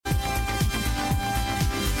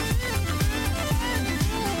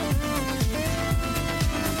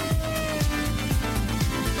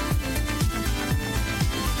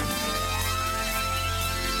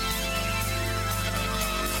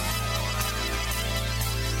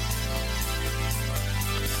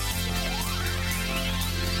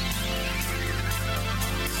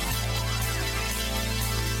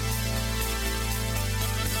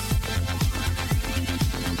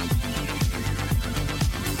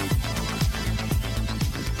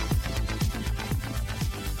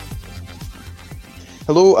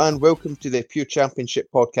Hello and welcome to the Pure Championship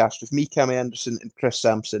podcast with me, Cammy Anderson, and Chris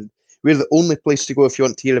Sampson. We're the only place to go if you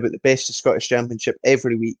want to hear about the best of Scottish Championship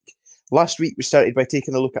every week. Last week we started by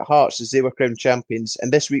taking a look at Hearts as they were crowned champions,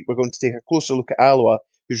 and this week we're going to take a closer look at Alloa,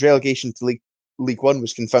 whose relegation to League One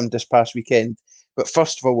was confirmed this past weekend. But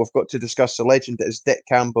first of all, we've got to discuss the legend that is Dick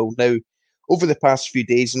Campbell. Now, over the past few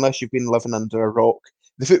days, unless you've been living under a rock,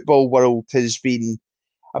 the football world has been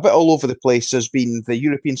a bit all over the place. There's been the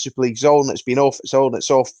European Super League's on, it's been off, it's on, it's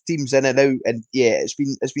off, teams in and out, and yeah, it's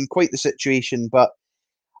been quite the situation. But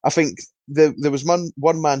I think there was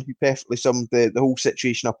one man who perfectly summed the whole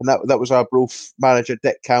situation up, and that was our Arbroath manager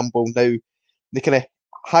Dick Campbell. Now, the kind of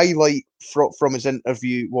highlight from his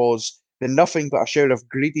interview was the nothing but a shower of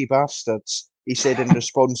greedy bastards, he said in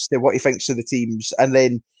response to what he thinks of the teams, and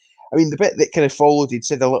then. I mean, the bit that kind of followed, he'd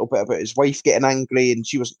said a little bit about his wife getting angry and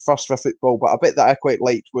she wasn't first for football, but a bit that I quite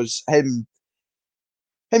liked was him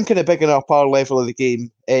kind of bigging up our level of the game.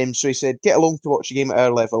 So he said, get along to watch a game at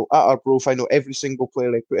our level. At Arbroath, I know every single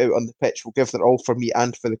player I put out on the pitch will give their all for me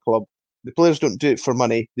and for the club. The players don't do it for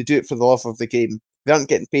money, they do it for the love of the game. They aren't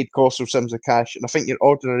getting paid colossal sums of cash, and I think your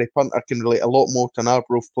ordinary punter can relate a lot more to an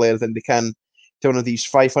Arbroath player than they can to one of these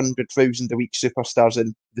 500,000 a week superstars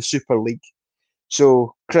in the Super League.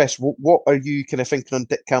 So, Chris, what are you kind of thinking on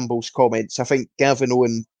Dick Campbell's comments? I think Gavin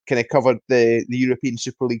Owen kind of covered the European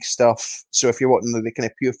Super League stuff. So, if you're wanting the kind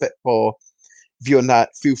of pure football view on that,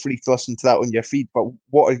 feel free to listen to that on your feed. But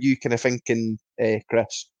what are you kind of thinking,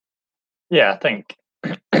 Chris? Yeah, I think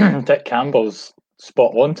Dick Campbell's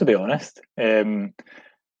spot on, to be honest. I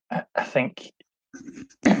think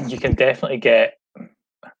you can definitely get.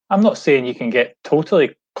 I'm not saying you can get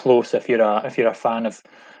totally close if you're a fan of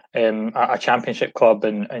a championship club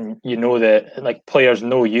and you know that like players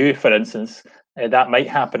know you, for instance. That might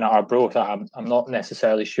happen at Arbroath. I'm not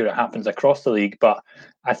necessarily sure it happens across the league, but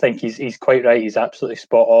I think he's quite right. He's absolutely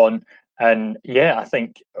spot on. And yeah, I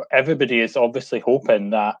think everybody is obviously hoping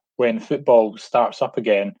that when football starts up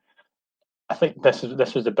again, I think this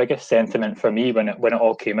was the biggest sentiment for me when it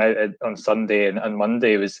all came out on Sunday and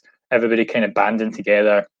Monday was everybody kind of banding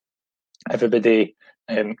together, everybody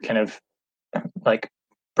kind of like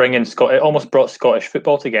bringing it almost brought Scottish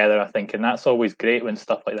football together, I think, and that's always great when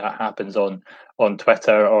stuff like that happens on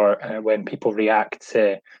Twitter or when people react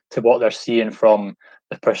to what they're seeing from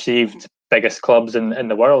the perceived biggest clubs in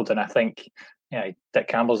the world. And I think, yeah, Dick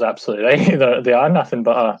Campbell's absolutely right. They are nothing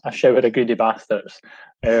but a shower of greedy bastards.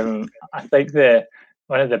 I think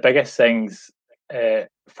one of the biggest things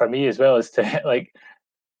for me as well is to like.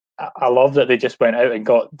 I love that they just went out and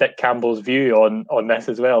got Dick Campbell's view on this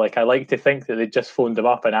as well. Like I like to think that they just phoned him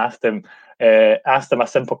up and asked him a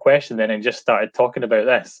simple question, then and just started talking about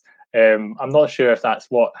this. I'm not sure if that's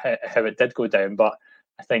how it did go down, but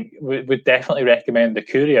I think we would definitely recommend the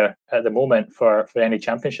Courier at the moment for any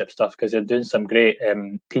championship stuff because they're doing some great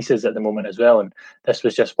pieces at the moment as well. And this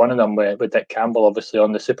was just one of them with Dick Campbell, obviously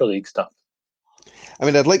on the Super League stuff. I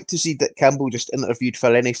mean, I'd like to see Dick Campbell just interviewed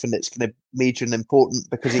for anything that's kind of major and important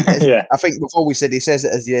because he is, Yeah. I think we've always said he says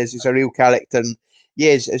it as he is. He's a real character. And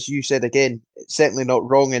yes, as you said again, it's certainly not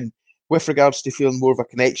wrong. And with regards to feeling more of a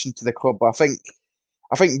connection to the club, I think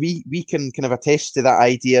we can kind of attest to that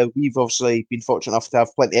idea. We've obviously been fortunate enough to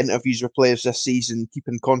have plenty of interviews with players this season, keep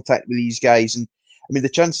in contact with these guys. And I mean, the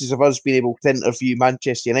chances of us being able to interview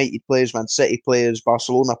Manchester United players, Man City players,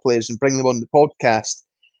 Barcelona players, and bring them on the podcast,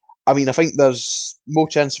 I mean, I think there's more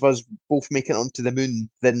chance of us both making it onto the moon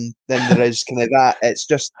than there is kind of that. It's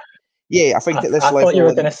just, yeah, I think at this I level. thought you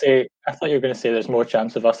were going to say. I thought you were going to say there's more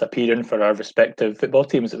chance of us appearing for our respective football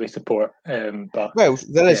teams that we support. But Well,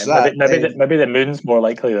 there is that. Maybe the moon's more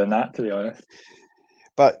likely than that, to be honest.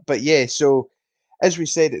 But yeah, so as we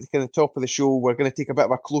said at the kind of top of the show, we're going to take a bit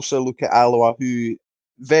of a closer look at Alloa, who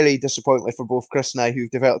very disappointingly for both Chris and I,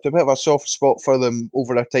 who've developed a bit of a soft spot for them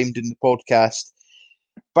over our time doing the podcast,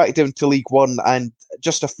 back down to League One. And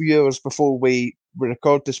just a few hours before we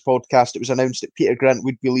record this podcast, it was announced that Peter Grant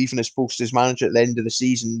would be leaving his post as manager at the end of the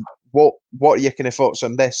season. What are your kind of thoughts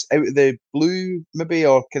on this? Out of the blue, maybe,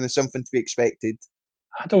 or kind of something to be expected?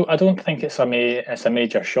 I don't think it's a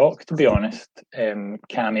major shock, to be honest,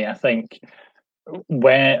 Cammy. I think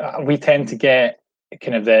when we tend to get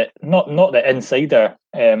kind of the not the insider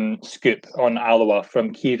scoop on Alloa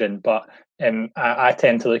from Kieran, but I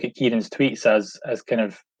tend to look at Kieran's tweets as kind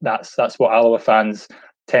of that's what Alloa fans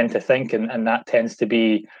tend to think, and that tends to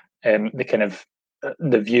be the kind of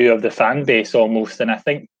the view of the fan base almost. And I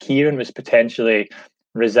think Kieran was potentially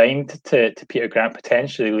resigned to Peter Grant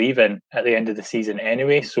potentially leaving at the end of the season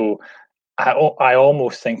anyway. So I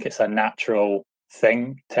almost think it's a natural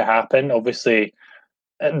thing to happen. Obviously,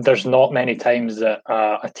 there's not many times that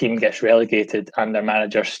a team gets relegated and their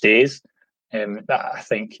manager stays. I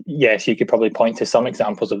think, yes, you could probably point to some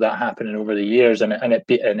examples of that happening over the years, and it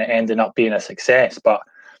ending up being a success. But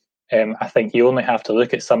I think you only have to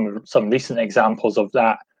look at some recent examples of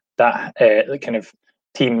that kind of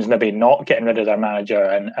teams maybe not getting rid of their manager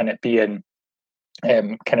and it being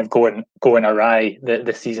kind of going awry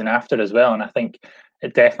the season after as well. And I think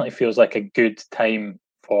it definitely feels like a good time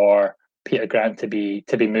for Peter Grant to be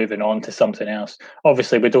moving on to something else.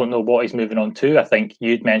 Obviously, we don't know what he's moving on to. I think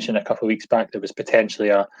you'd mentioned a couple of weeks back there was potentially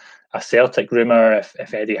a Celtic rumour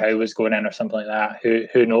if Eddie Howe was going in or something like that.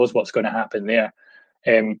 Who knows what's going to happen there?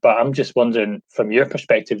 But I'm just wondering, from your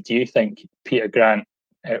perspective, do you think Peter Grant,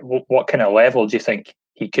 what kind of level do you think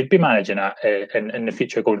he could be managing at in the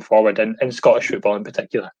future going forward, and in Scottish football in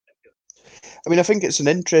particular? I mean, I think it's an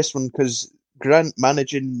interesting one because Grant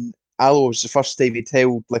managing Alloa was the first time he'd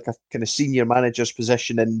held like a kind of senior manager's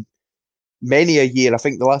position in many a year. I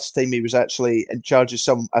think the last time he was actually in charge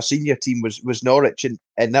of a senior team was Norwich,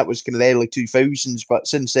 and that was kind of the early 2000s. But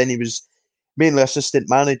since then, he was mainly assistant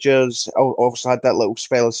managers. Also had that little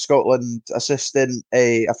spell as Scotland assistant,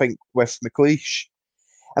 I think, with McLeish.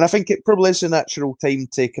 And I think it probably is a natural time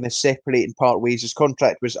to kind of separate and part ways. His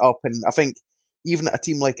contract was up, and I think even at a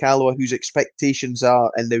team like Alloa, whose expectations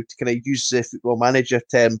are, and now to kind of use the football manager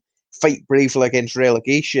term, fight bravely against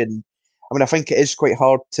relegation. I mean, I think it is quite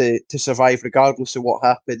hard to survive regardless of what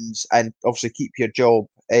happens, and obviously keep your job.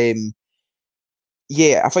 I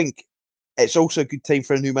think it's also a good time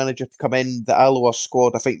for a new manager to come in. The Alloa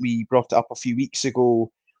squad, I think we brought it up a few weeks ago.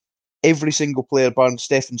 Every single player, bar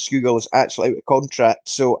Stefan Skugel, is actually out of contract.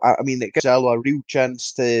 So, I mean, it gives Alloa a real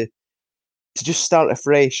chance to just start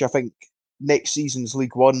afresh. I think next season's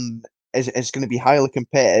League One is going to be highly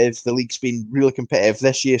competitive. The league's been really competitive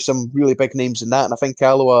this year, some really big names in that. And I think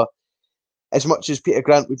Alloa, as much as Peter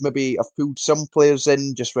Grant would maybe have pulled some players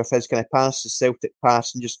in just with his kind of past, his Celtic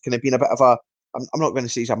past, and just kind of being a bit of I'm not going to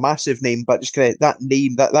say he's a massive name, but just kind of that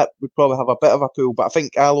name, that would probably have a bit of a pull. But I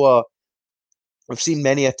think Alloa, I've seen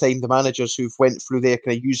many a time the managers who've went through there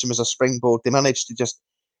kind of use them as a springboard. They managed to just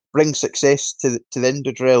bring success to the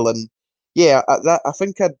Indodrill. And I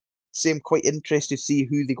think I'd say I'm quite interested to see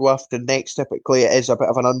who they go after next. Typically, it is a bit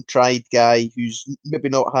of an untried guy who's maybe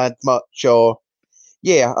not had much. Or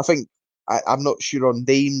I think I'm not sure on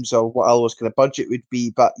names or what Alloa's kind of budget would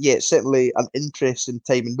be, but it's certainly an interesting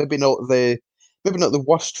time, and maybe not the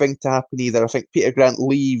worst thing to happen either. I think Peter Grant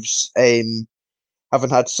leaves, having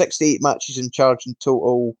had 68 matches in charge in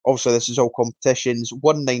total. Obviously, this is all competitions.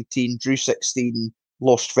 Won 19, drew 16,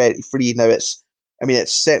 lost 33. Now, it's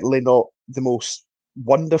certainly not the most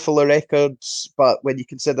wonderful of records, but when you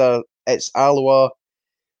consider it's Alloa,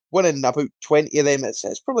 winning about 20 of them,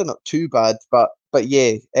 it's probably not too bad. But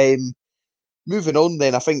moving on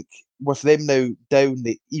then, I think with them now down,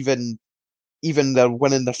 even they're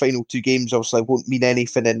winning their final two games, obviously won't mean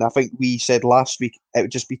anything. And I think we said last week it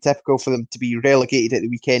would just be typical for them to be relegated at the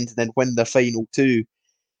weekend and then win their final two.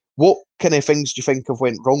 What kind of things do you think have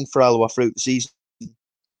went wrong for Alloa throughout the season?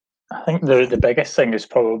 I think the biggest thing is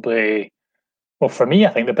probably, well, for me, I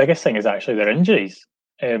think the biggest thing is actually their injuries.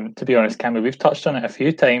 To be honest, Cammy, we've touched on it a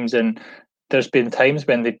few times, and there's been times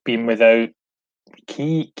when they've been without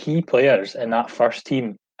key players in that first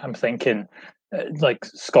team. I'm thinking like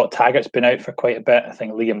Scott Taggart's been out for quite a bit. I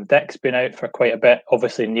think Liam Dick's been out for quite a bit.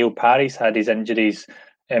 Obviously, Neil Parry's had his injuries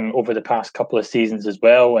over the past couple of seasons as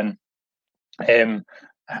well, and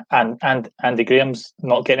Andy Graham's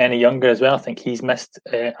not getting any younger as well. I think he's missed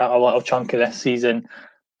a little chunk of this season,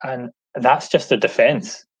 and that's just the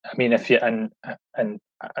defence. I mean, if you and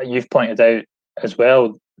you've pointed out as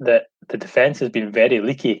well that the defence has been very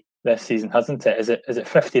leaky this season, hasn't it? Is it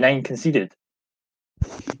 59 conceded?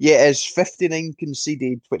 Yeah, it's 59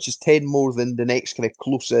 conceded, which is 10 more than the next kind of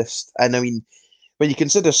closest. And I mean, when you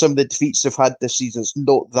consider some of the defeats they've had this season, it's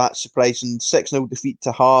not that surprising. 6-0 defeat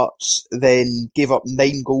to Hearts, then gave up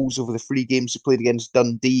 9 goals over the 3 games they played against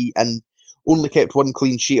Dundee, and only kept 1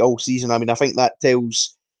 clean sheet all season. I mean, I think that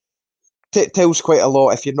tells quite a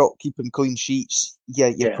lot. If you're not keeping clean sheets,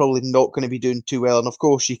 you're probably not going to be doing too well. And of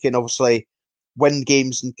course, you can obviously win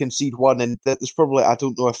games and concede 1, and there's probably, I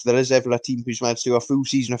don't know if there is ever a team who's managed to do a full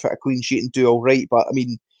season without a clean sheet and do all right, but I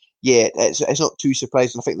mean, it's not too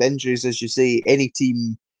surprising. I think the injuries, as you say, any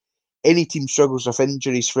team struggles with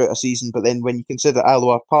injuries throughout a season, but then when you consider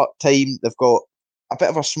Alloa part-time, they've got a bit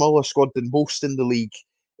of a smaller squad than most in the league.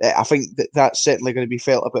 I think that's certainly going to be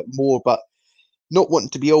felt a bit more, but not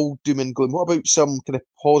wanting to be all doom and gloom. What about some kind of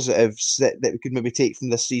positives that we could maybe take from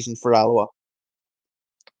this season for Alloa?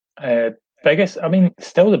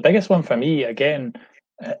 Still the biggest one for me, again,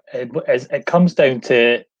 it comes down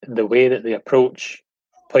to the way that they approach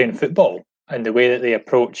playing football and the way that they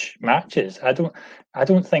approach matches. I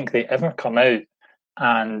don't think they ever come out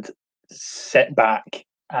and sit back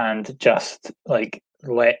and just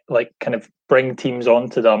kind of bring teams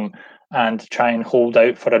onto them and try and hold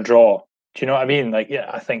out for a draw. Do you know what I mean? Like, yeah,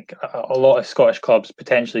 I think a lot of Scottish clubs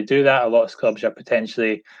potentially do that. A lot of clubs are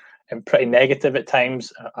potentially pretty negative at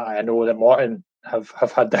times. I know that Morton have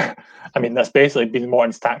had their. I mean, that's basically been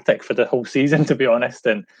Morton's tactic for the whole season, to be honest.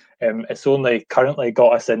 And it's only currently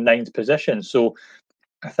got us in 9th position. So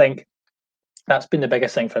I think that's been the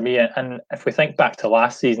biggest thing for me. And if we think back to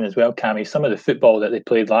last season as well, Cammy, some of the football that they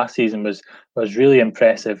played last season was really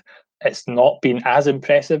impressive. It's not been as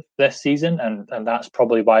impressive this season, and that's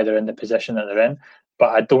probably why they're in the position that they're in. But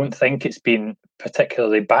I don't think it's been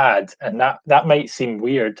particularly bad, and that might seem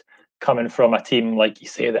weird coming from a team, like you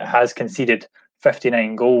say, that has conceded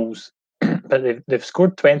 59 goals, but they've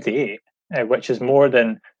scored 28, which is more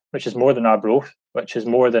than Arbroath, which is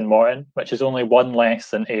more than Morton, which is only one less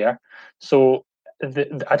than Ayr. So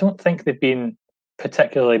I don't think they've been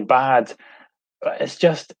particularly bad. It's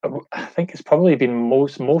just, I think it's probably been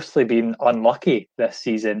mostly been unlucky this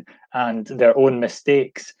season, and their own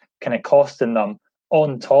mistakes kind of costing them,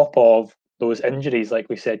 on top of those injuries, like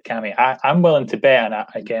we said, Cammy. I'm willing to bet, and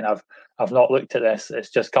again, I've not looked at this; it's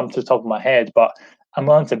just come to the top of my head, but I'm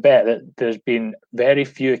willing to bet that there's been very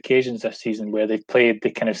few occasions this season where they've played the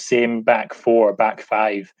kind of same back four, back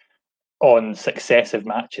five on successive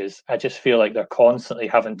matches. I just feel like they're constantly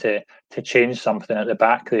having to change something at the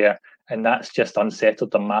back there, and that's just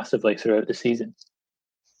unsettled them massively throughout the season.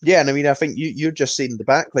 Yeah, and I mean, I think you're just saying the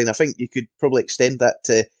back line. I think you could probably extend that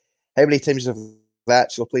to how many times have they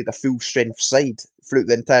actually played a full strength side throughout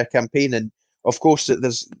the entire campaign. And of course, that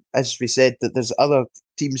there's, as we said, that there's other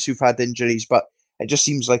teams who've had injuries, but it just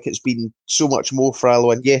seems like it's been so much more for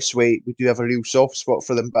Alloa. And yes, we do have a real soft spot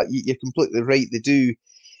for them, but you're completely right. They do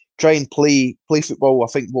try and play football.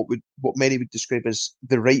 I think what many would describe as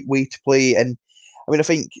the right way to play. And I mean, I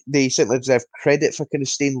think they certainly deserve credit for kind of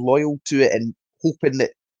staying loyal to it and hoping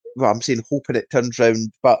that. Well, I'm saying hoping it turns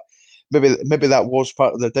round, but maybe that was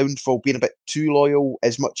part of their downfall, being a bit too loyal.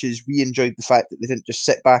 As much as we enjoyed the fact that they didn't just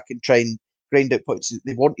sit back and try and grind out points,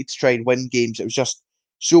 they wanted to try and win games. It was just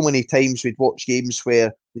so many times we'd watch games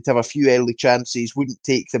where they'd have a few early chances, wouldn't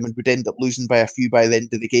take them, and would end up losing by a few by the end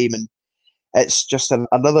of the game. And it's just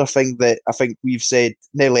another thing that I think we've said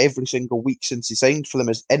nearly every single week since he signed for them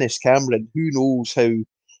is Innes Cameron. Who knows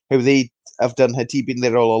how they have done had he been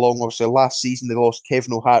there all along. Obviously, last season they lost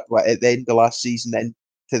Kevin O'Hara at the end of last season, and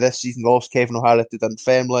to this season they lost Kevin O'Hara to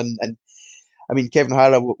Dunfermline. And I mean, Kevin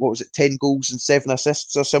O'Hara, what was it, 10 goals and 7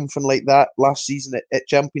 assists or something like that last season at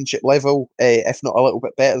championship level, if not a little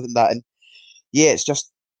bit better than that. And yeah, it's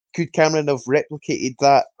just, could Cameron have replicated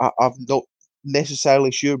that? I'm not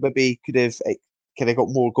necessarily sure. Maybe could have kind of got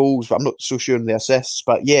more goals, but I'm not so sure on the assists.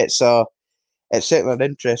 But yeah, it's certainly an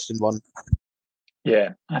interesting one.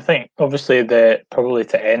 Yeah, I think obviously probably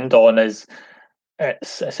to end on is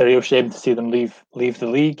it's a real shame to see them leave the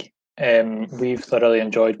league. We've thoroughly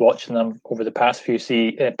enjoyed watching them over the past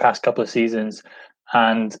past couple of seasons,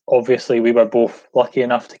 and obviously we were both lucky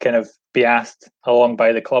enough to kind of be asked along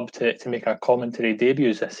by the club to make our commentary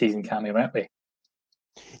debuts this season, Cammy, weren't we?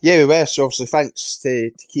 Yeah, we were. So obviously thanks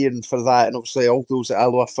to Kieran for that, and obviously all those at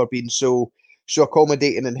Alloa for being so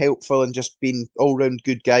accommodating and helpful and just being all round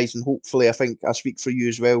good guys. And hopefully, I think I speak for you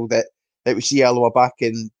as well that we see Alloa back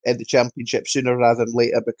in the championship sooner rather than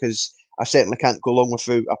later, because I certainly can't go long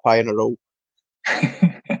without a pie in a roll.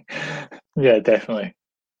 Yeah, definitely.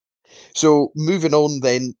 So moving on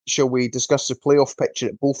then, shall we discuss the playoff picture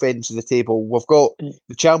at both ends of the table? We've got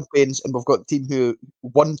the champions and we've got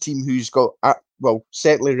one team who's got,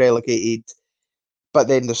 certainly relegated, but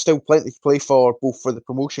then there's still plenty to play for, both for the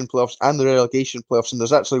promotion playoffs and the relegation playoffs. And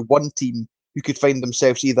there's actually one team who could find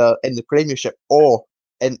themselves either in the Premiership or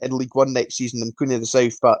in League One next season in Queen of the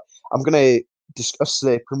South. But I'm going to discuss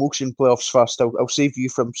the promotion playoffs first. I'll save you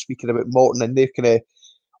from speaking about Morton and their kind of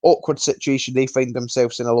awkward situation they find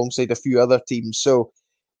themselves in alongside a few other teams. So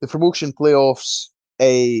the promotion playoffs,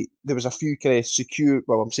 there was a few kind of secure,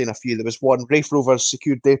 well, I'm saying a few, there was one. Raith Rovers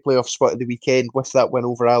secured their playoff spot at the weekend with that win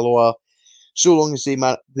over Alloa. So long as they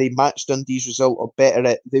match Dundee's result or better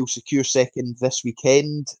it, they'll secure second this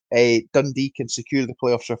weekend. Dundee can secure the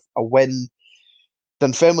playoffs with a win.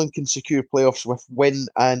 Dunfermline can secure playoffs with win,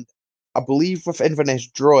 and I believe with Inverness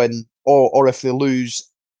drawing, or if they lose,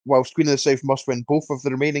 whilst Queen of the South must win both of the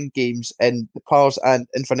remaining games, and the Pars and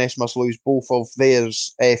Inverness must lose both of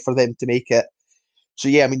theirs for them to make it. So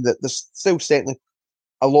yeah, I mean, there's still certainly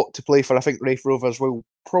a lot to play for. I think Raith Rovers will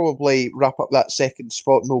probably wrap up that second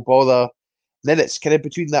spot, no bother. Then it's kind of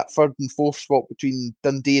between that third and fourth spot between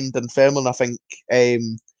Dundee and Dunfermline. I think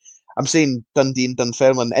I'm saying Dundee and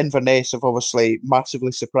Dunfermline. Inverness have obviously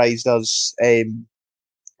massively surprised us. I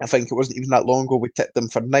think it wasn't even that long ago we tipped them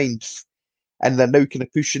for ninth, and they're now kind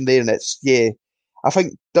of pushing there. And I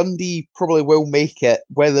think Dundee probably will make it.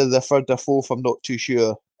 Whether they're third or fourth, I'm not too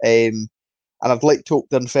sure. And I'd like to hope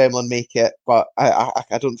Dunfermline make it, but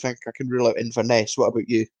I don't think I can rule out Inverness. What about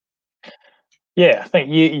you? Yeah, I think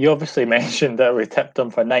you obviously mentioned that we tipped them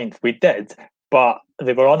for ninth. We did, but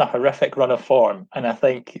they were on a horrific run of form, and I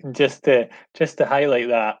think just to highlight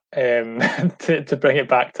that, to bring it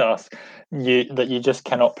back to us, you just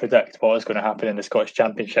cannot predict what is going to happen in the Scottish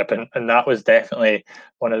Championship, and that was definitely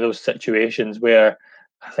one of those situations where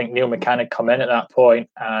I think Neil McCann had come in at that point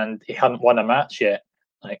and he hadn't won a match yet.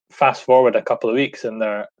 Like, fast forward a couple of weeks and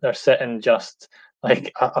they're sitting just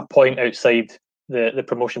like a point outside the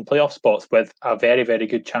promotion playoff spots with a very, very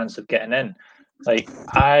good chance of getting in. Like,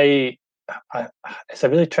 it's a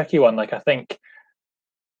really tricky one. Like, I think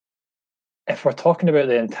if we're talking about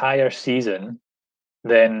the entire season,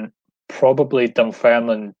 then probably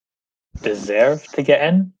Dunfermline deserve to get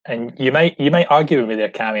in. And you might argue with me there,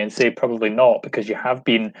 Cammy, and say probably not, because you have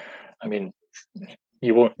been, I mean,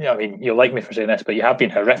 you won't, I mean, you'll like me for saying this, but you have been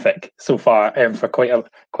horrific so far, for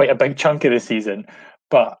quite a big chunk of the season.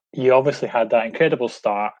 But you obviously had that incredible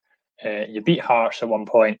start. You beat Hearts at one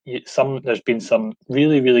point. There's been some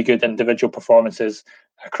really, really good individual performances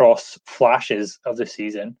across flashes of the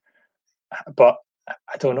season. But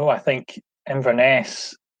I don't know. I think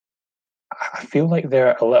Inverness, I feel like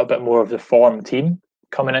they're a little bit more of the form team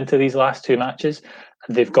coming into these last two matches.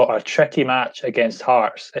 They've got a tricky match against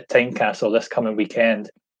Hearts at Tynecastle this coming weekend,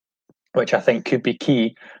 which I think could be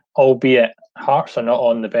key, albeit Hearts are not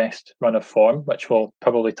on the best run of form, which we'll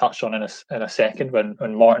probably touch on in a second when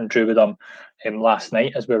Martin drew with them last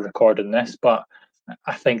night as we're recording this. But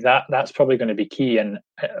I think that's probably going to be key.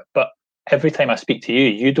 But every time I speak to you,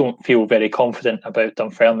 you don't feel very confident about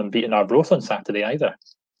Dunfermline beating Arbroath on Saturday either.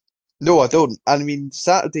 No, I don't. I mean,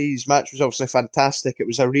 Saturday's match was obviously fantastic. It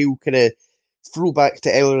was a real kind of throwback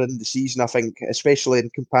to earlier in the season, I think, especially in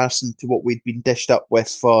comparison to what we'd been dished up with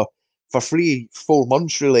for 3-4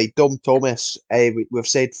 months, really. Dom Thomas, we've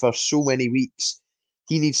said for so many weeks,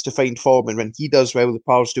 he needs to find form, and when he does well, the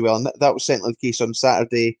Pars do well, and that was certainly the case on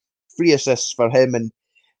Saturday. 3 assists for him, and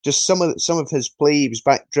just some of his play. He was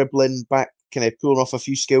back dribbling, back kind of pulling off a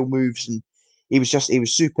few skill moves, and he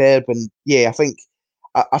was superb. And yeah, I think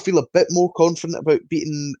I feel a bit more confident about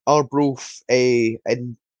beating Arbroath,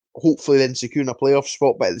 and hopefully then securing a playoff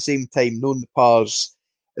spot. But at the same time, knowing the Pars,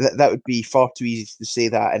 that would be far too easy to say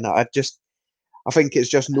that. And I think it's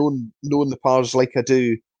just knowing the Pars like I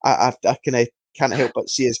do. I kind of can't help but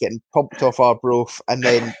see us getting pumped off Arbroath, and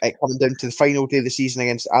then it coming down to the final day of the season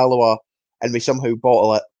against Alloa, and we somehow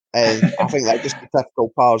bottle it. And I think that's just the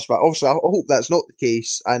typical Pars. But obviously, I hope that's not the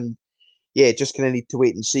case. And yeah, just kind of need to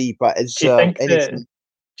wait and see. But it's anything.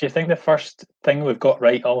 Do you think the first thing we've got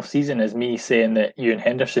right all season is me saying that Ewan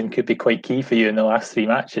Henderson could be quite key for you in the last 3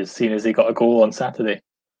 matches, seeing as he got a goal on Saturday?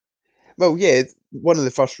 Well, yeah, one of the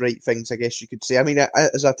first right things, I guess you could say. I mean,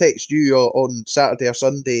 as I text you on Saturday or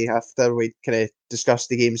Sunday after we kind of discussed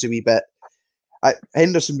the games a wee bit,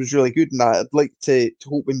 Henderson was really good, and I'd like to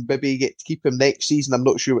hope we maybe get to keep him next season. I'm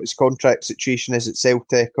not sure what his contract situation is at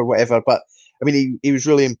Celtic or whatever, but I mean, he was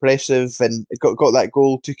really impressive and got that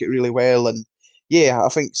goal, took it really well, and yeah, I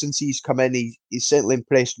think since he's come in, he's certainly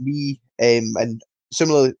impressed me, and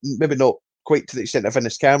similarly, maybe not quite to the extent of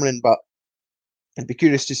Innes Cameron, but I'd be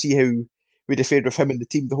curious to see how we'd have fared with him in the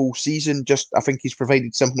team the whole season. Just, I think he's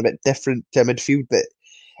provided something a bit different to midfield that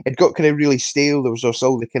it got kind of really stale. There was also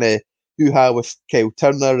all the kind of hoo-ha with Kyle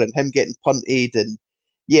Turner and him getting punted, and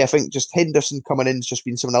yeah, I think just Henderson coming in has just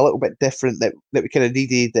been something a little bit different that we kind of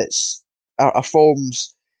needed. That's our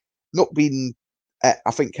form's not been,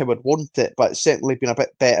 I think he would want it, but it's certainly been a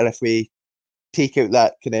bit better if we take out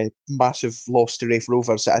that kind of massive loss to Raith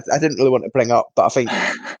Rovers. I didn't really want to bring up, but I think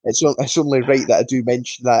it's only right that I do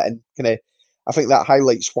mention that, and kind of I think that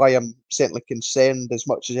highlights why I'm certainly concerned as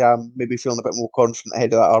much as I am maybe feeling a bit more confident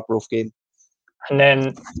ahead of that Arbroath game. And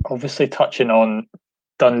then obviously touching on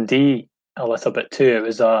Dundee a little bit too, it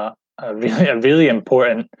was a really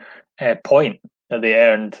important point that they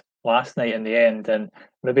earned last night in the end, and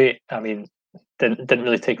maybe, I mean, didn't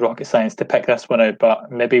really take rocket science to pick this one out,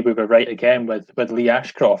 but maybe we were right again with Lee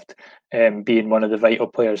Ashcroft being one of the vital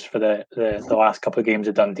players for the last couple of games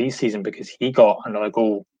of Dundee season, because he got another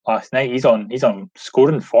goal last night. He's on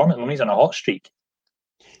scoring form at the moment. He's on a hot streak.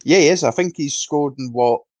 Yeah, he is. I think he's scored in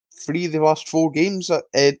 3 of the last 4 games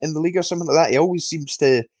in the league or something like that. He always seems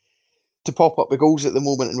to pop up the goals at the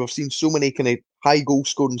moment, and we've seen so many kind of high goal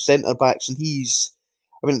scoring centre backs, and you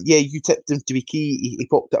tipped him to be key. He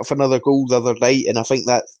popped up for another goal the other night, and I think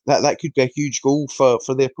that could be a huge goal for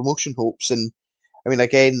their promotion hopes. And I mean,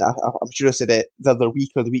 again, I'm sure I said it the other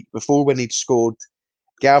week or the week before when he'd scored.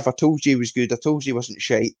 Gav, I told you he was good. I told you he wasn't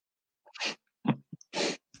shite.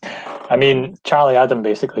 I mean, Charlie Adam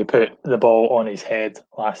basically put the ball on his head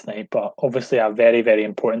last night, but obviously a very, very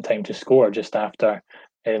important time to score just after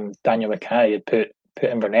Daniel Mackay had put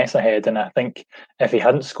Inverness ahead. And I think if he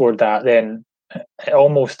hadn't scored that, then it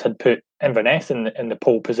almost had put Inverness in the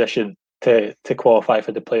pole position to qualify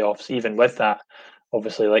for the playoffs. Even with that,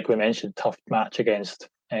 obviously, like we mentioned, tough match against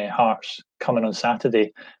Hearts coming on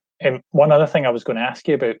Saturday. One other thing I was going to ask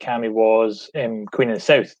you about, Cammy, was Queen of the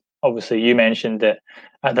South. Obviously, you mentioned that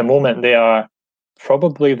at the moment they are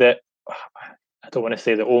probably I don't want to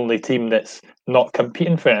say the only team that's not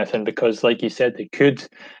competing for anything, because, like you said, they could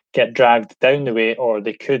get dragged down the way or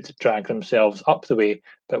they could drag themselves up the way.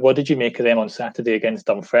 But what did you make of them on Saturday against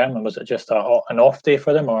Dunfermline? Was it just an off day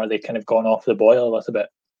for them, or are they kind of gone off the boil a little bit?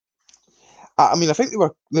 I mean, I think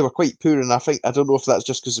they were quite poor, and I don't know if that's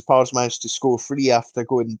just because the Pars managed to score 3 after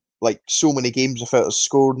going like so many games without us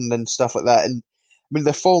scoring and stuff like that. And I mean,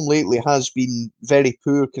 their form lately has been very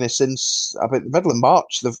poor, kind of since about the middle of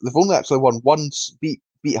March. They've only actually won once, beat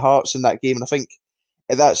Hearts in that game, and I think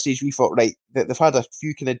at that stage we thought, right, that they've had a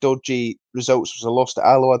few kind of dodgy results. Was a loss to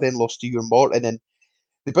Alloa, then lost to Ewan Morton, and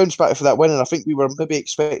they bounced back for that win. And I think we were maybe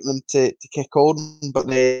expecting them to kick on, but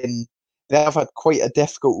then they have had quite a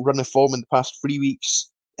difficult run of form in the past 3 weeks.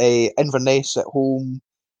 Inverness at home,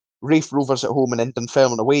 Raith Rovers at home, and then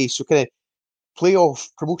Dunfermline away. So kind of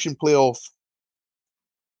promotion playoff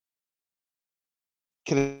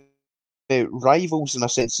kind of rivals in a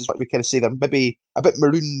sense is what we kind of say. They're maybe a bit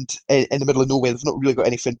marooned in the middle of nowhere. They've not really got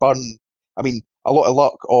anything burning. I mean, a lot of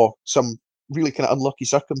luck or some really kind of unlucky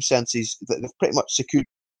circumstances that they've pretty much secured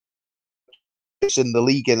in the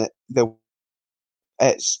league, and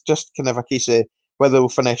it's just kind of a case of whether they'll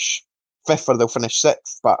finish 5th or they'll finish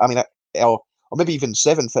 6th. But I mean, or maybe even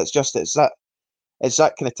 7th. It's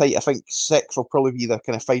that kind of tight. I think 6th will probably be the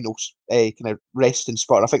kind of final kind of resting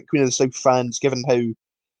spot. I think Queen of the South fans, given how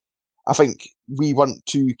I think we weren't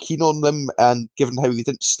too keen on them, and given how they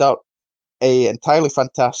didn't start entirely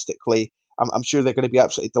fantastically, I'm sure they're going to be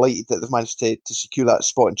absolutely delighted that they've managed to secure that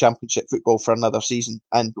spot in Championship football for another season.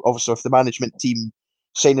 And obviously, if the management team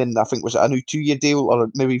signing, I think, was it a new 2-year deal or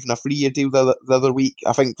maybe even a 3-year deal the other week,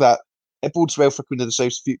 I think that it bodes well for Queen of the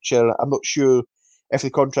South's future. I'm not sure if the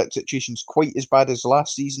contract situation's quite as bad as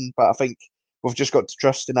last season, but I think we've just got to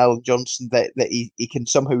trust in Alan Johnson that he can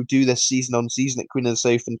somehow do this season on season at Queen of the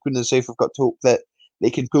South, and Queen of the South have got to hope that they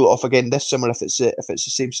can pull it off again this summer if it's the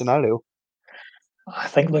same scenario. I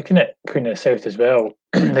think looking at Queen of the South as well,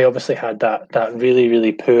 they obviously had that really,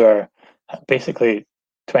 really poor, basically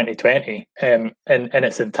 2020 in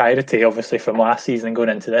its entirety, obviously from last season going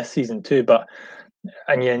into this season too.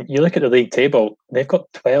 And you look at the league table, they've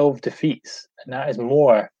got 12 defeats, and that is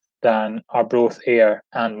more than Arbroath, Ayr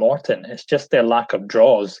and Morton. It's just their lack of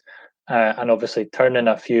draws, and obviously turning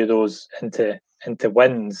a few of those into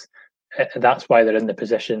wins. That's why they're in the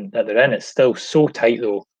position that they're in. It's still so tight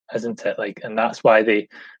though, isn't it? And that's why they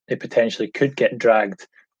potentially could get dragged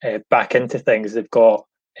back into things. They've got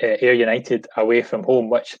Ayr United away from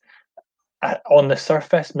home, which on the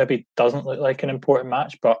surface maybe doesn't look like an important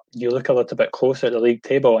match, but you look a little bit closer at the league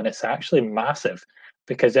table and it's actually massive,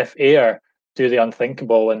 because if Ayr do the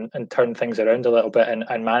unthinkable and turn things around a little bit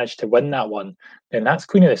and manage to win that one, then that's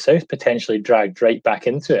Queen of the South potentially dragged right back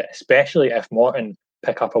into it, especially if Morton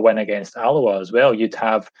pick up a win against Alloa as well. You'd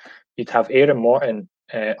have Ayr and Morton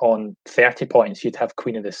on 30 points. You'd have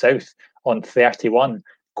Queen of the South on 31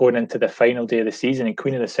 going into the final day of the season. And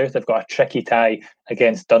Queen of the South have got a tricky tie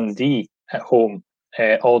against Dundee at home,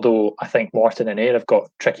 although I think Morton and Ayr have got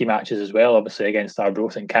tricky matches as well, obviously against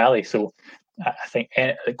Arbroath and Cali. So I think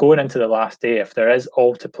going into the last day, if there is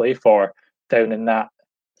all to play for down in that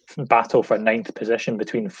battle for 9th position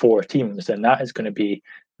between 4 teams, then that is going to be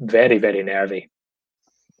very, very nervy.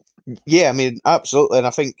 Yeah, I mean, absolutely. And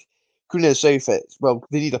I think Queen of the South,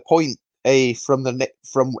 they need a point from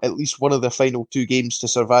at least one of their final 2 games to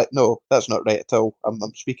survive. No, that's not right at all. I'm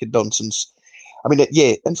speaking nonsense. I mean,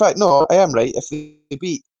 yeah, in fact, no, I am right. If they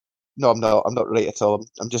beat... No, I'm not right at all.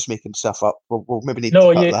 I'm just making stuff up. We'll maybe need to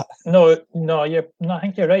cut that. No, I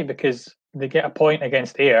think you're right, because they get a point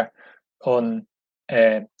against Ayr on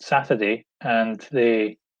Saturday, and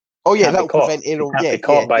they that'll prevent Ayr. Be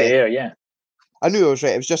caught by Ayr, yeah. I knew I was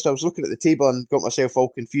right. It was just I was looking at the table and got myself all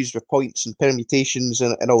confused with points and permutations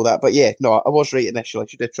and all that. But yeah, no, I was right initially. I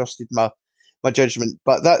should have trusted my judgment.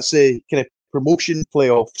 But that's the kind of promotion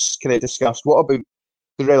playoffs kind of discussed. What about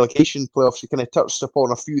the relegation playoffs? We kind of touched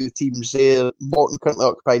upon a few of the teams there. Morton currently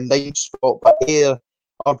occupying ninth spot, but Ayr,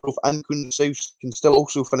 Arbroath and Queen South can still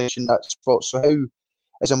also finish in that spot. So how,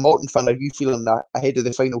 as a Morton fan, are you feeling that ahead of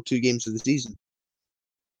the final 2 games of the season?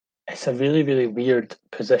 It's a really, really weird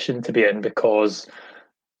position to be in, because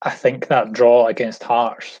I think that draw against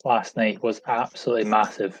Hearts last night was absolutely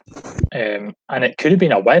massive. And it could have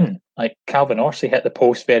been a win. Like, Calvin Orsi hit the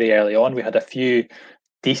post very early on. We had a few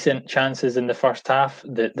decent chances in the first half.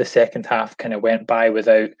 The second half kind of went by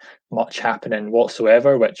without much happening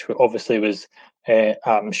whatsoever, which obviously was,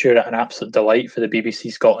 I'm sure, an absolute delight for the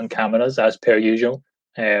BBC Scotland cameras, as per usual.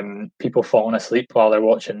 People falling asleep while they're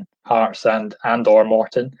watching Hearts and or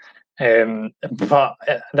Morton. But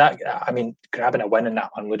that, I mean, grabbing a win in that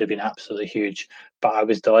one would have been absolutely huge. But I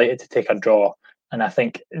was delighted to take a draw, and I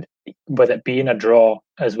think with it being a draw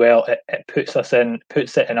as well, it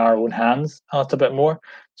puts it in our own hands a little bit more.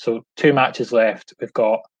 So 2 matches left. We've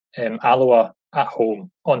got Alloa at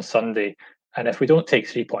home on Sunday, and if we don't take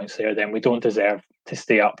 3 points there, then we don't deserve to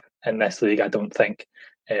stay up in this league, I don't think.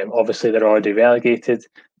 Obviously, they're already relegated.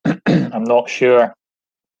 I'm not sure.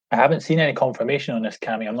 I haven't seen any confirmation on this,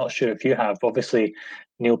 Cammy. I'm not sure if you have. Obviously,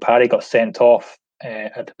 Neil Parry got sent off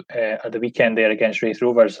at the weekend there against Raith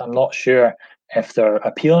Rovers. I'm not sure if they're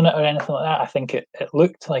appealing it or anything like that. I think it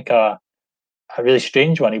looked like a really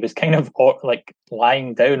strange one. He was kind of like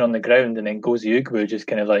lying down on the ground, and then Gozi Ugwu just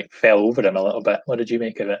kind of like fell over him a little bit. What did you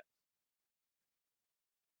make of it?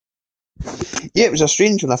 Yeah, it was a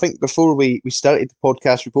strange one. I think before we started the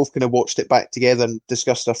podcast, we both kind of watched it back together and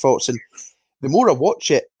discussed our thoughts. And the more I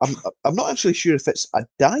watch it, I'm not actually sure if it's a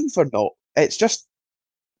dive or not. It's just,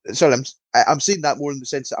 sorry, I'm saying that more in the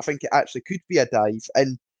sense that I think it actually could be a dive,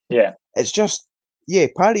 and yeah, it's just, yeah,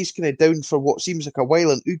 Parry's kind of down for what seems like a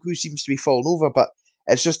while, and Ugwu seems to be falling over, but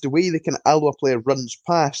it's just the way the kind of Alloa player runs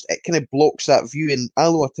past, it kind of blocks that view, and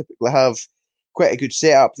Alloa typically have quite a good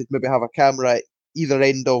setup. They'd maybe have a camera at either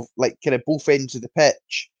end of, like, kind of both ends of the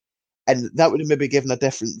pitch, and that would have maybe given a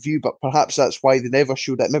different view, but perhaps that's why they never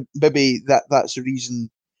showed it. Maybe that's the reason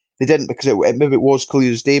they didn't, because maybe it was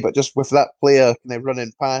clear as day, but just with that player kind of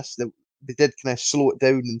running past, they did kind of slow it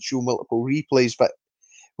down and show multiple replays, but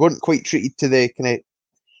weren't quite treated to the kind of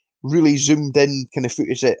really zoomed in kind of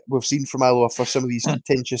footage that we've seen from Alloa for some of these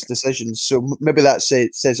contentious decisions. So maybe that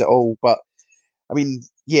says it all. But I mean,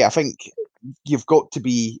 yeah, I think you've got to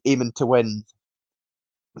be aiming to win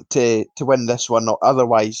to win this one.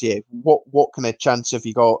 Otherwise, yeah, what kind of chance have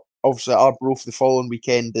you got? Obviously, Arbroath the following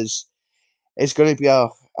weekend is going to be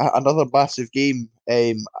another massive game.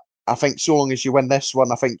 I think so long as you win this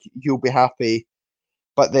one, I think you'll be happy.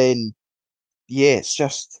 But then, yeah, it's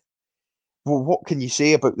just, well, what can you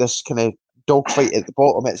say about this kind of dogfight at the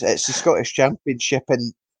bottom? It's the Scottish Championship,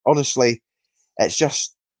 and honestly, it's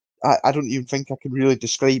just, I don't even think I can really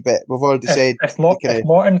describe it. We've already said if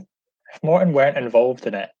Morton weren't involved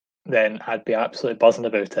in it, then I'd be absolutely buzzing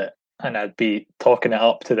about it, and I'd be talking it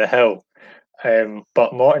up to the hill.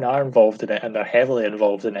 But Morton are involved in it, and they're heavily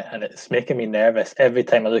involved in it, and it's making me nervous every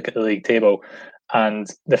time I look at the league table and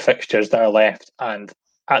the fixtures that are left. And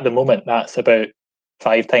at the moment, that's about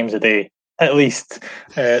 5 times a day, at least.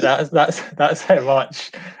 That's how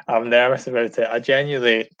much I'm nervous about it. I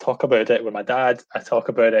genuinely talk about it with my dad. I talk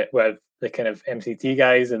about it with the kind of MCT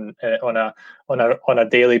guys, and on a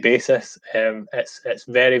daily basis. It's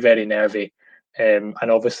very, very nervy. And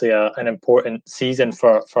obviously an important season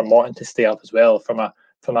for Morton to stay up as well, from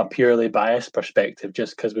a purely biased perspective,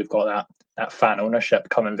 just because we've got that fan ownership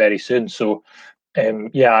coming very soon. So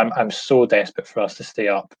yeah, I'm so desperate for us to stay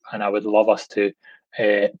up, and I would love us to.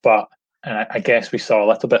 But I guess we saw a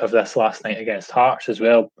little bit of this last night against Hearts as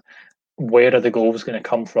well. Where are the goals going to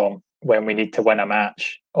come from when we need to win a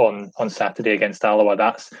match on Saturday against Alloa?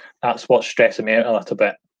 That's what's stressing me out a little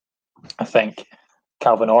bit. I think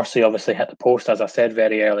Calvin Orsi obviously hit the post, as I said,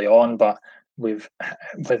 very early on, but with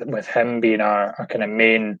him being our kind of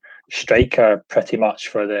main striker pretty much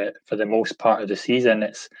for the most part of the season,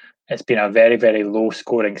 it's been a very, very low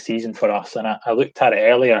scoring season for us. And I looked at it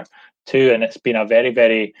earlier too, and it's been a very,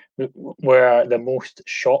 very, we're the most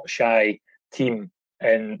shot shy team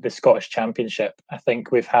in the Scottish Championship. I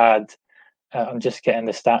think we've had, I'm just getting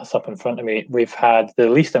the stats up in front of me, we've had the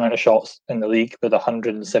least amount of shots in the league with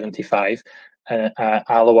 175, and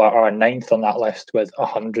Alloa are 9th on that list with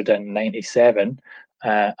 197,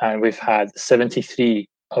 and we've had 73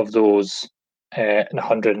 of those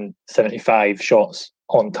 175 shots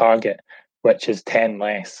on target, which is 10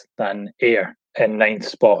 less than Ayr in ninth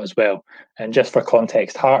spot as well. And just for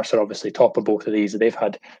context, Hearts are obviously top of both of these. They've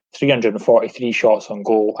had 343 shots on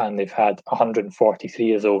goal, and they've had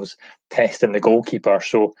 143 of those testing the goalkeeper.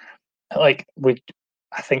 So, like,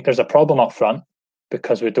 I think there's a problem up front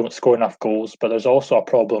because we don't score enough goals, but there's also a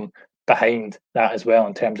problem behind that as well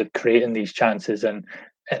in terms of creating these chances. And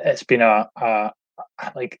it's been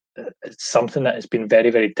it's something that has been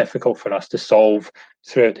very, very difficult for us to solve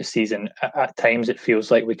throughout the season. At times, it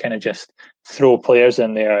feels like we kind of just throw players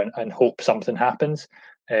in there and hope something happens.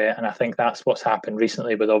 And I think that's what's happened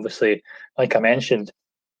recently with, obviously, like I mentioned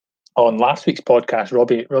on last week's podcast,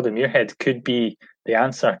 Robbie Muirhead could be the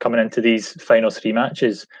answer coming into these final three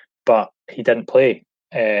matches, but he didn't play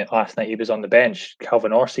last night. He was on the bench.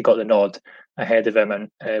 Calvin Orsi got the nod ahead of him,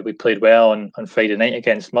 and we played well on Friday night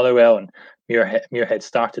against Motherwell, and Muirhead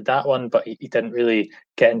started that one, but he didn't really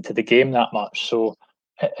get into the game that much. So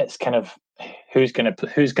it's kind of who's going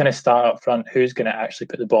to start up front, who's going to actually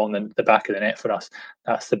put the ball in the back of the net for us.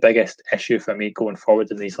 That's the biggest issue for me going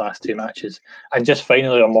forward in these last two matches. And just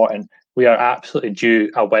finally on Morton, we are absolutely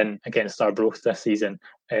due a win against Arbroath this season.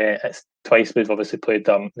 It's twice we've obviously played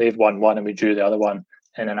them. They've won one and we drew the other one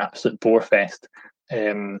in an absolute bore fest.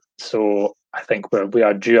 So I think we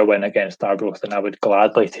are due a win against Arbroath, and I would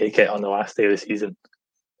gladly take it on the last day of the season.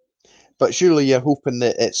 But surely you're hoping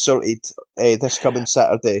that it's sorted this coming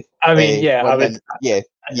Saturday. I mean, I would.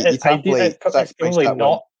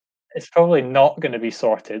 It's probably not going to be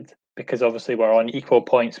sorted because obviously we're on equal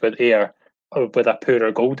points with Ayr with a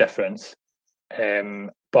poorer goal difference.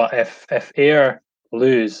 But if Ayr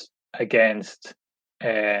lose against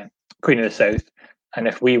Queen of the South, and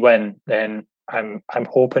if we win, then I'm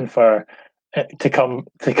hoping for to come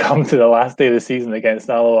to the last day of the season against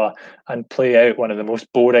Alloa and play out one of the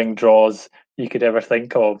most boring draws you could ever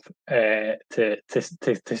think of to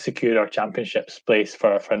secure our championships place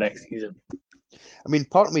for next season. I mean,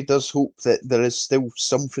 part of me does hope that there is still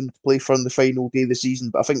something to play for on the final day of the season,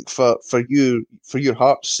 but I think for your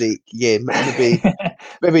heart's sake,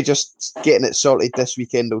 maybe just getting it sorted this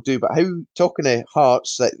weekend will do. But talking of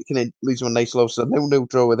Hearts, that kind of leaves one nice loss, a 0-0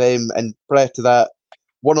 draw with them, and prior to that,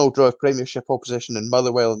 1-0 draw of Premiership opposition in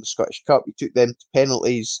Motherwell in the Scottish Cup. You took them to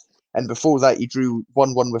penalties, and before that, you drew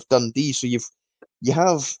 1-1 with Dundee. So you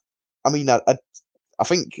have, I mean, I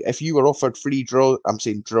think if you were offered free draw, I'm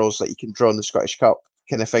saying draws that you can draw in the Scottish Cup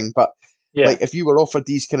kind of thing, but like if you were offered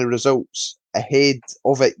these kind of results ahead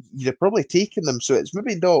of it, you'd have probably taken them. So it's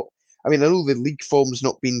maybe not. I mean, I know the league form's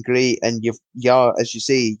not been great, and as you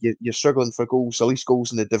say, you're struggling for goals, the least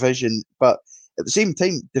goals in the division, but at the same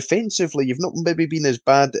time, defensively, you've not maybe been as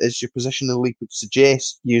bad as your position in the league would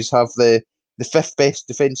suggest. You have the fifth best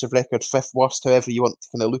defensive record, fifth worst, however you want to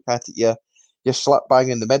kind of look at it. You're slap bang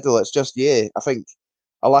in the middle. It's just, I think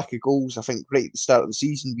a lack of goals. I think right at the start of the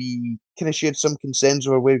season, we kind of shared some concerns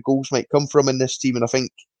over where goals might come from in this team. And I think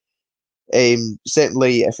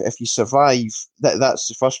certainly if you survive, that's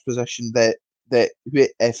the first position that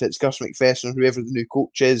if it's Gus McPherson or whoever the new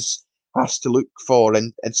coach is, has to look for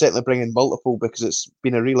and certainly bring in multiple, because it's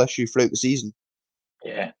been a real issue throughout the season.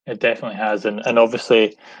 Yeah, it definitely has, and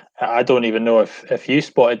obviously, I don't even know if you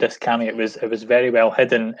spotted this, Cammy. It was very well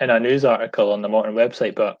hidden in a news article on the Morton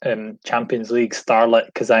website. But Champions League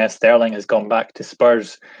starlet Keziah Sterling has gone back to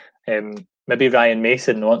Spurs. Maybe Ryan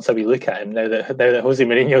Mason wants a wee look at him now that Jose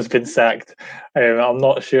Mourinho's been sacked. I'm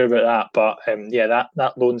not sure about that, but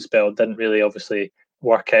that loan spell didn't really obviously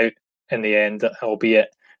work out in the end,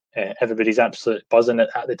 albeit. Everybody's absolutely buzzing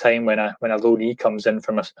at the time when a loanee comes in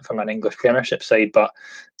from an English Premiership side, but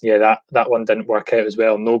that one didn't work out as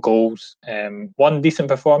well. No goals, one decent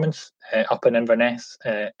performance up in Inverness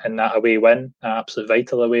in that away win, an absolute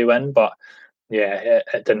vital away win, but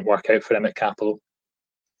it didn't work out for him at Capello.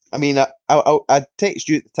 I mean, I text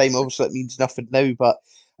you at the time. Obviously, it means nothing now, but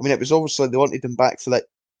I mean, it was obviously they wanted him back for the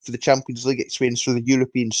Champions League experience for the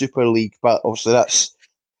European Super League, but obviously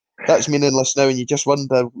that's meaningless now, and you just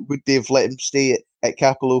wonder, would they have let him stay at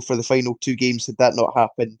Capello for the final two games had that not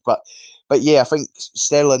happened? But I think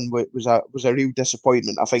Sterling was a real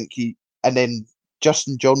disappointment. I think and then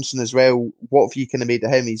Justin Johnson as well. What have you kind of made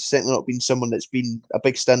of him? He's certainly not been someone that's been a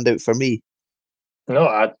big standout for me. No,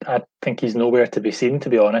 I think he's nowhere to be seen, to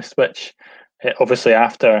be honest, which obviously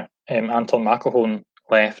after Anton McElhone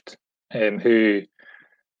left, McElhone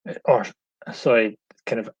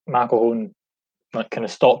kind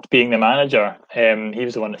of stopped being the manager. He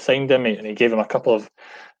was the one that signed him, and he gave him a couple of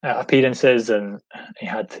appearances, and he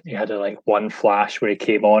had a, one flash where he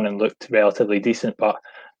came on and looked relatively decent, but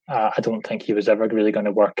I don't think he was ever really going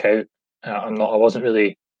to work out. I wasn't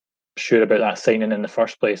really sure about that signing in the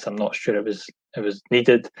first place. I'm not sure it was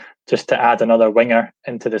needed just to add another winger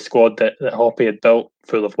into the squad that Hoppy had built,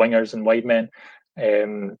 full of wingers and wide men.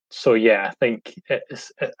 So yeah, I think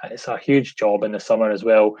it's a huge job in the summer as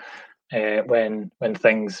well, when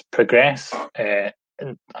things progress.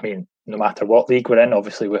 And I mean, no matter what league we're in,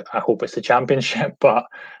 obviously I hope it's the Championship, but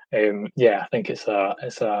yeah, I think it's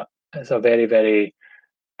a very, very,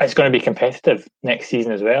 it's going to be competitive next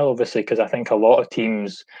season as well, obviously, because I think a lot of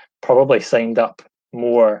teams probably signed up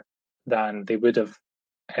more than they would have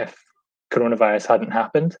if coronavirus hadn't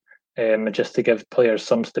happened. Just to give players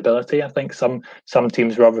some stability. I think some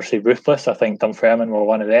teams were obviously ruthless. I think Dunfermline were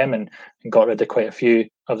one of them, and got rid of quite a few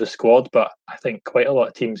of the squad. But I think quite a lot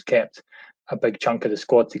of teams kept a big chunk of the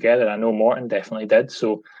squad together. I know Morton definitely did.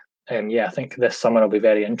 So yeah, I think this summer will be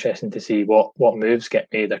very interesting to see what moves get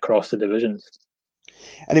made across the divisions.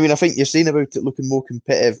 And I mean, I think you're saying about it looking more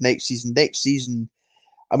competitive next season. Next season,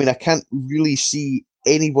 I mean, I can't really see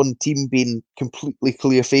any one team being completely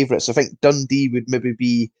clear favourites. I think Dundee would maybe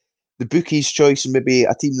be the bookies' choice, and maybe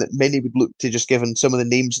a team that many would look to, just given some of the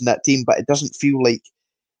names in that team. But it doesn't feel like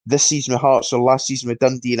this season with Hearts or last season with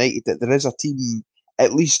Dundee United that there is a team,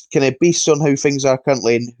 at least kind of based on how things are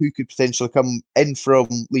currently and who could potentially come in from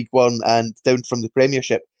League One and down from the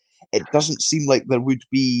Premiership. It doesn't seem like there would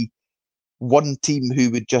be one team who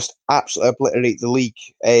would just absolutely obliterate the league.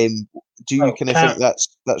 Do you kind of think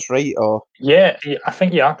that's right? Or yeah, I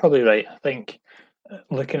think you are probably right. I think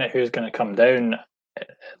looking at who's going to come down, it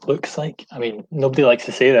looks like, I mean, nobody likes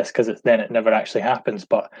to say this because then it never actually happens,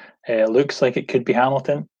 but it looks like it could be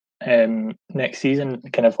Hamilton next season,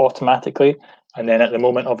 kind of automatically. And then at the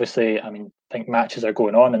moment, obviously, I mean, I think matches are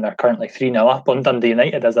going on and they're currently 3-0 up on Dundee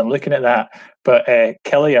United as I'm looking at that. But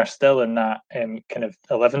Killie are still in that kind of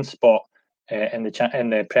 11th spot in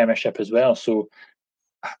the Premiership as well. So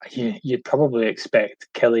you'd probably expect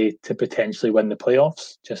Killie to potentially win the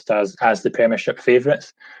playoffs, just as the Premiership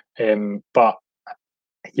favourites. But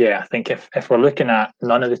yeah, I think if we're looking at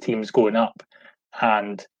none of the teams going up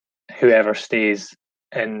and whoever stays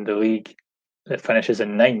in the league that finishes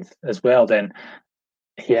in ninth as well, then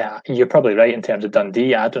yeah, you're probably right in terms of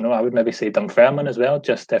Dundee. I don't know. I would maybe say Dunfermline as well,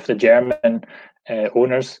 just if the German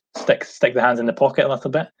owners stick their hands in the pocket a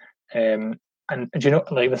little bit. And do you know,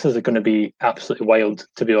 like, this is going to be absolutely wild,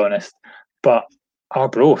 to be honest. But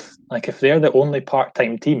Arbroath, like, if they're the only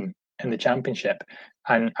part-time team in the Championship,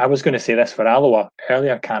 and I was going to say this for Alloa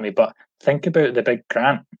earlier, Cammy, but think about the big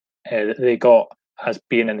grant that they got as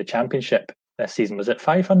being in the Championship this season. Was it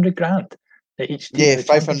 500 grand that each team in the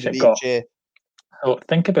 500 Championship each, got? yeah. So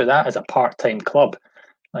think about that as a part-time club.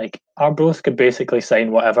 Like, Arbroath could basically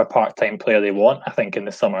sign whatever part-time player they want, I think, in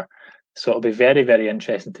the summer. So it'll be very, very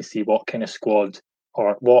interesting to see what kind of squad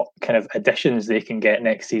or what kind of additions they can get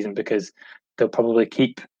next season, because they'll probably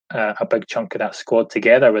keep a big chunk of that squad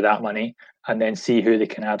together with that money and then see who they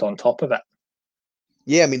can add on top of it.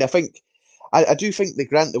 Yeah, I mean, I do think the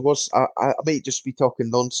grant there was, I might just be talking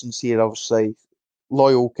nonsense here, obviously.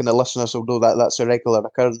 Loyal kind of listeners will know that that's a regular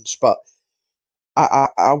occurrence, but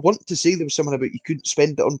I want to say there was something about you couldn't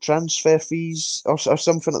spend it on transfer fees or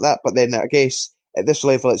something like that, but then I guess at this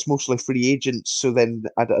level it's mostly free agents, so then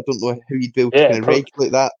I don't know how you'd be able to kind of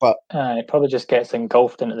regulate that, but it probably just gets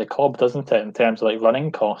engulfed into the club, doesn't it, in terms of like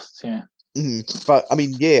running costs? Yeah. But I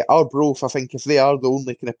mean, yeah, Arbroath, I think if they are the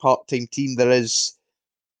only kind of part-time team there is,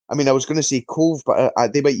 I mean, I was going to say Cove, but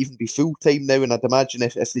they might even be full-time now, and I'd imagine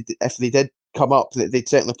if they did come up, that they'd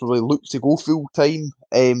certainly probably look to go full-time.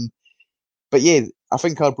 But yeah, I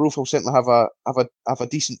think Arbroath will certainly have a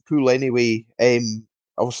decent pool anyway.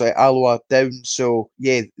 Obviously Alloa down, so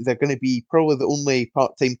yeah, they're going to be probably the only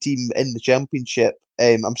part-time team in the Championship.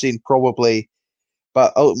 I'm saying probably,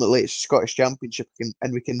 but ultimately it's Scottish Championship,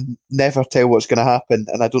 and we can never tell what's going to happen.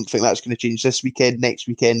 And I don't think that's going to change this weekend, next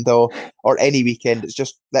weekend, or any weekend. It's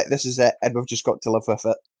just that this is it, and we've just got to live with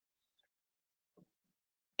it.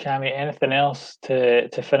 Cammy, anything else to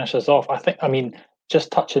finish us off? I mean,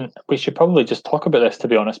 just touching, we should probably just talk about this, to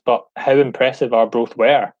be honest, but how impressive Arbroath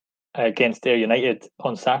were against Ayr United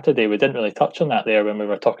on Saturday. We didn't really touch on that there when we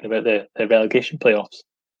were talking about the relegation playoffs.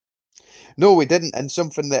 No, we didn't, and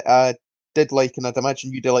something that I did like, and I'd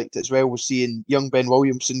imagine you'd have liked it as well, was seeing young Ben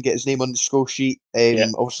Williamson get his name on the score sheet.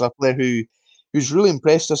 Also a player who's really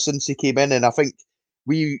impressed us since he came in, and I think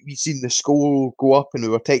we seen the score go up, and we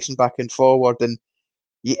were texting back and forward, and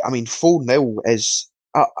yeah, I mean 4-0 is.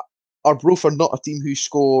 Arbroath are not a team who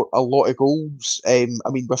score a lot of goals. I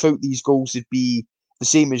mean, without these goals, it'd be the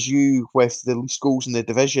same as you with the least goals in the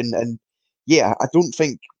division. And yeah, I don't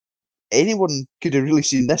think anyone could have really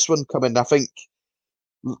seen this one coming. I think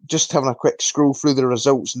just having a quick scroll through the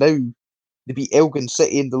results now, they beat Elgin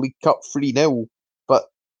City in the League Cup 3-0. But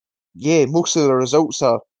yeah, most of the results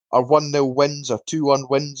are 1-0 wins or 2-1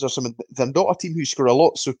 wins or something. They're not a team who score a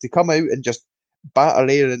lot, so to come out and just batter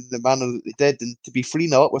Ayr in the manner that they did and to be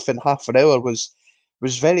 3-0 up within half an hour was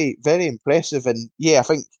very, very impressive. And yeah, I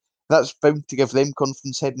think that's bound to give them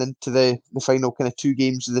confidence heading into the final kind of 2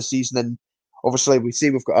 games of the season. And obviously, we say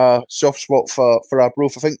we've got a soft spot for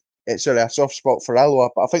Arbroath. I think it's a soft spot for Alloa,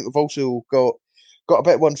 but I think we've also got a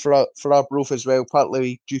bit one for Arbroath as well,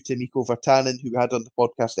 partly due to Nico Vertanen, who we had on the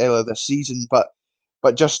podcast earlier this season, but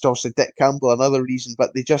just also Dick Campbell, another reason.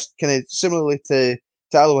 But they just kind of, similarly to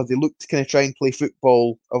Alloa, they look to kind of try and play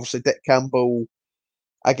football. Obviously, Dick Campbell,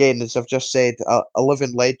 again, as I've just said, a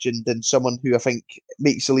living legend and someone who I think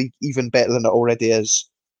makes the league even better than it already is.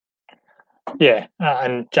 Yeah,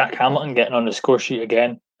 and Jack Hamilton getting on the score sheet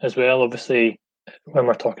again as well. Obviously, when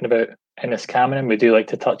we're talking about Innes Cameron, we do like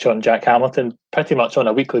to touch on Jack Hamilton pretty much on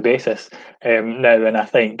a weekly basis now, and I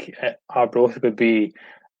think Arbroath would be.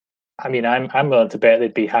 I mean, I'm willing to bet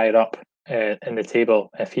they'd be higher up in the table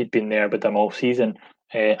if he'd been there with them all season.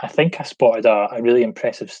 I think I spotted a really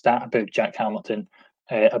impressive stat about Jack Hamilton,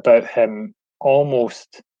 about him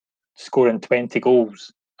almost scoring 20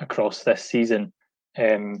 goals across this season.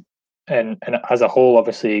 And as a whole,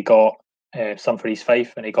 obviously, he got some for East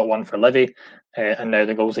Fife and he got one for Livy, and now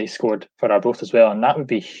the goals that he scored for Arbroath as well. And that would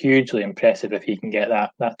be hugely impressive if he can get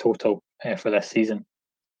that total for this season.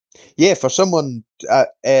 Yeah, for someone,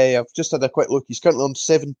 I've just had a quick look. He's currently on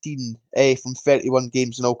 17 from 31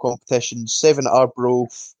 games in all competitions, 7 at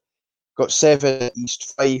Arbroath, got 7 at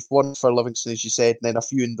East Fife, 1 for Livingston, as you said, and then a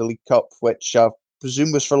few in the League Cup, which I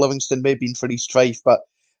presume was for Livingston, maybe been for East Fife. But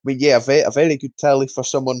I mean, yeah, a very good tally for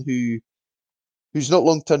someone who's not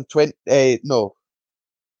long turned 20. No,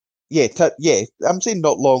 yeah, I'm saying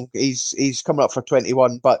not long. He's coming up for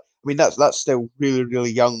 21, but I mean that's still really,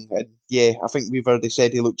 really young. And yeah, I think we've already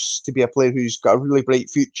said he looks to be a player who's got a really bright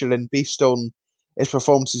future. And based on his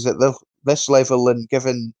performances at this level, and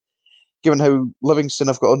given how Livingston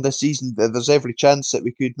have got on this season, there's every chance that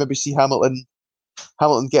we could maybe see Hamilton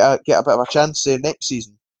get a bit of a chance next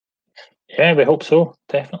season. Yeah, we hope so,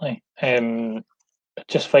 definitely.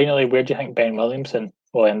 Just finally, where do you think Ben Williamson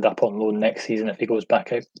will end up on loan next season if he goes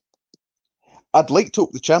back out? I'd like to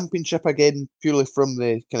hope the Championship again, purely from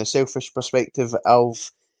the kind of selfish perspective of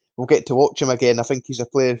we'll get to watch him again. I think he's a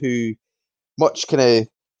player who, much kind of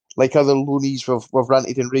like other loanees we've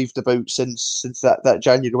ranted and raved about since that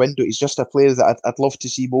January window, he's just a player that I'd love to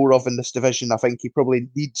see more of in this division. I think he probably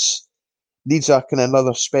needs a kind of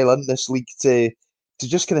another spell in this league to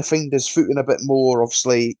just kind of find his footing a bit more.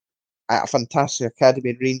 Obviously, at a fantastic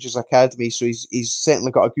academy in Rangers Academy, so he's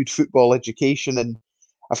certainly got a good football education, and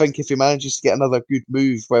I think if he manages to get another good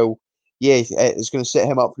move, well, yeah, it's going to set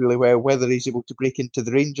him up really well. Whether he's able to break into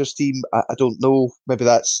the Rangers team, I don't know. Maybe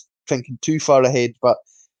that's thinking too far ahead, but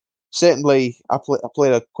certainly a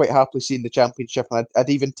player I'd quite happily see in the Championship, and I'd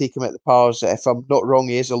even take him at the Pars. If I'm not wrong,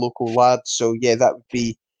 he is a local lad, so yeah, that would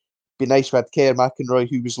be nice. We had Kerr McInroy,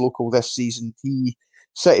 who was local this season. He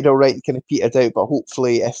started all right and kind of petered out, but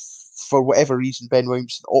hopefully, if for whatever reason Ben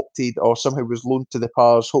Williamson opted or somehow was loaned to the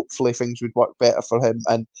Pars, hopefully things would work better for him.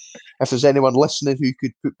 And if there's anyone listening who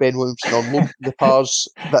could put Ben Williamson on loan to the Pars,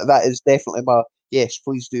 that is definitely my yes,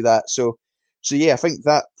 please do that. So yeah, I think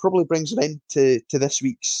that probably brings an end to this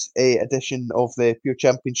week's edition of the Pure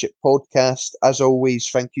Championship podcast. As always,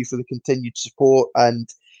 thank you for the continued support, and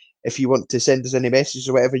if you want to send us any messages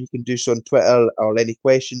or whatever, you can do so on Twitter, or any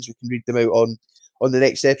questions, we can read them out on the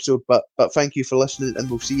next episode. But thank you for listening, and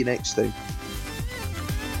we'll see you next time.